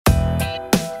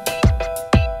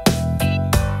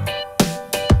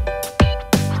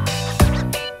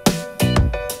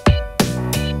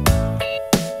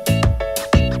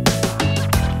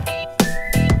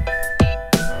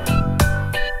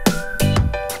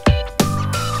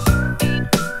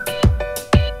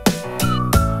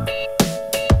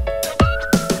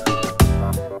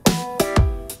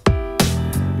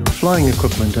flying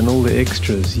equipment and all the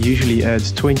extras usually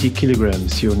adds 20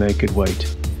 kilograms to your naked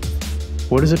weight.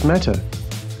 What does it matter?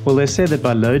 Well, they say that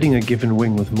by loading a given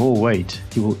wing with more weight,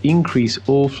 you will increase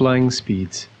all flying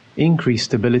speeds, increase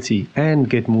stability, and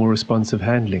get more responsive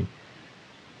handling.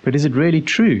 But is it really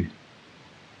true?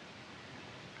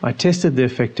 I tested the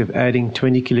effect of adding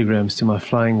 20 kilograms to my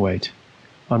flying weight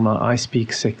on my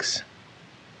iSpeak 6.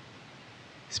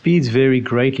 Speeds vary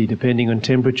greatly depending on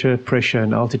temperature, pressure,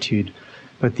 and altitude,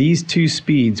 but these two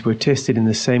speeds were tested in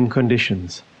the same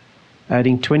conditions.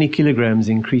 Adding 20 kilograms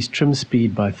increased trim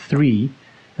speed by 3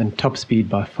 and top speed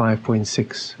by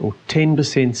 5.6, or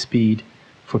 10% speed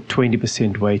for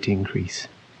 20% weight increase.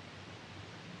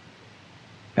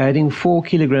 Adding 4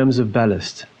 kilograms of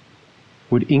ballast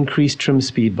would increase trim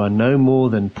speed by no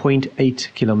more than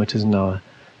 0.8 kilometers an hour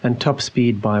and top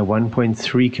speed by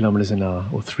 1.3 kilometers an hour,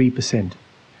 or 3%.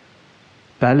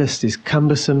 Ballast is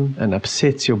cumbersome and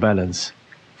upsets your balance.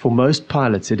 For most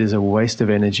pilots, it is a waste of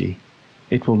energy.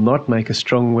 It will not make a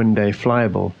strong wind day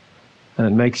flyable, and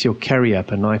it makes your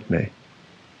carry-up a nightmare.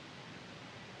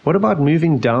 What about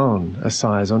moving down a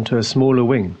size onto a smaller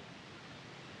wing?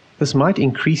 This might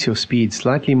increase your speed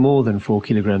slightly more than 4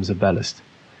 kilograms of ballast.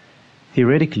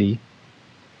 Theoretically,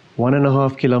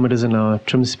 1.5 kilometers an hour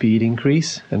trim speed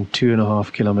increase and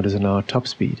 2.5 kilometers an hour top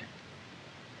speed.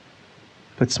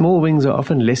 But small wings are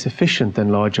often less efficient than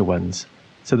larger ones,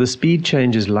 so the speed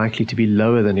change is likely to be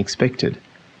lower than expected,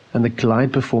 and the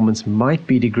glide performance might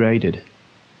be degraded.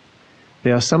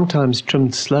 They are sometimes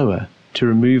trimmed slower to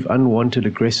remove unwanted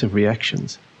aggressive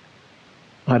reactions.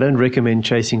 I don't recommend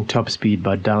chasing top speed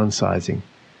by downsizing.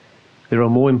 There are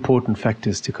more important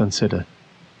factors to consider.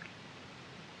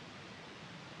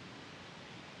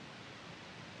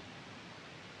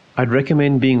 I'd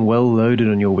recommend being well loaded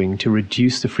on your wing to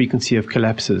reduce the frequency of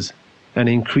collapses and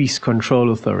increase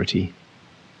control authority.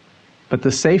 But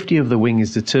the safety of the wing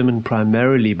is determined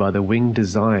primarily by the wing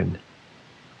design.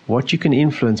 What you can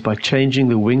influence by changing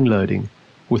the wing loading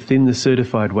within the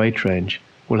certified weight range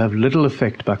will have little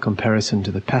effect by comparison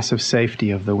to the passive safety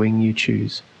of the wing you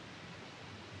choose.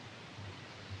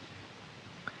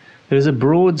 There is a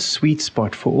broad sweet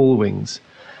spot for all wings,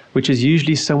 which is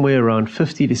usually somewhere around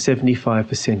 50 to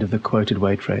 75% of the quoted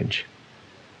weight range.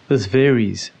 This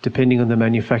varies depending on the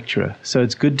manufacturer, so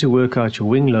it's good to work out your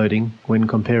wing loading when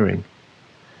comparing.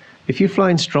 If you fly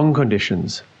in strong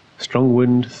conditions, strong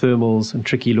wind, thermals, and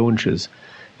tricky launches,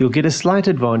 you'll get a slight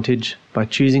advantage by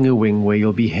choosing a wing where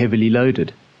you'll be heavily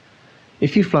loaded.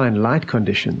 If you fly in light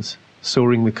conditions,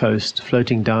 soaring the coast,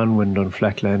 floating downwind on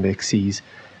flatland XCs,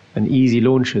 and easy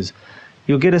launches,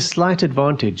 you'll get a slight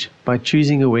advantage by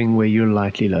choosing a wing where you're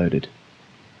lightly loaded.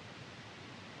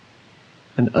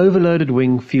 An overloaded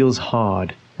wing feels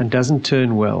hard and doesn't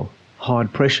turn well.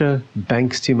 Hard pressure,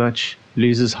 banks too much,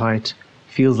 loses height,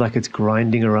 feels like it's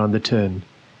grinding around the turn.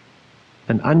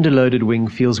 An underloaded wing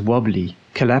feels wobbly,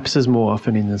 collapses more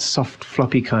often in a soft,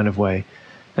 floppy kind of way,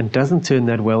 and doesn't turn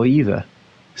that well either.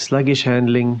 Sluggish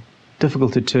handling,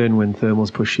 difficult to turn when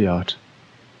thermals push you out.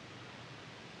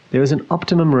 There is an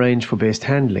optimum range for best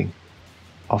handling,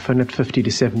 often at 50 to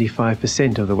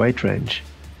 75% of the weight range.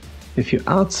 If you're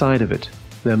outside of it,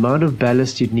 the amount of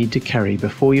ballast you'd need to carry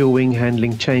before your wing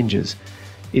handling changes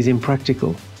is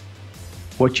impractical.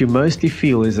 What you mostly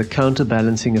feel is the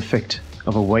counterbalancing effect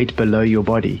of a weight below your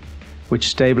body,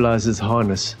 which stabilizes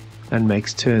harness and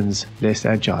makes turns less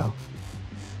agile.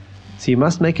 So you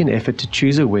must make an effort to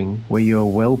choose a wing where you are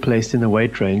well placed in the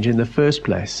weight range in the first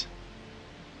place.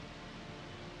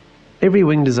 Every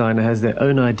wing designer has their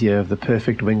own idea of the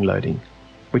perfect wing loading,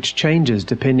 which changes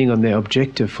depending on their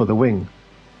objective for the wing.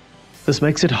 This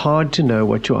makes it hard to know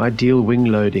what your ideal wing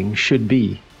loading should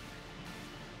be.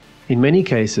 In many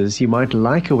cases, you might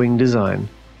like a wing design,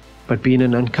 but be in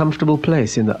an uncomfortable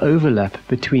place in the overlap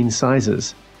between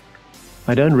sizes.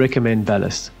 I don't recommend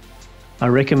ballast. I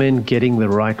recommend getting the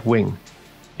right wing.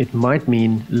 It might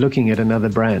mean looking at another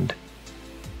brand.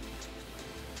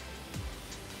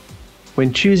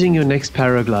 When choosing your next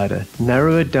paraglider,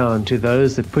 narrow it down to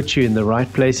those that put you in the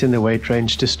right place in the weight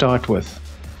range to start with,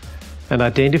 and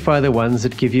identify the ones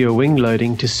that give you a wing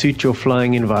loading to suit your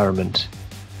flying environment.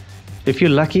 If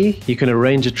you're lucky, you can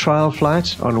arrange a trial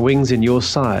flight on wings in your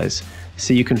size,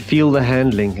 so you can feel the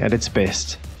handling at its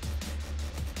best.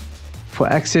 For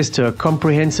access to a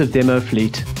comprehensive demo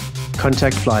fleet,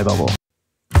 contact Flybubble.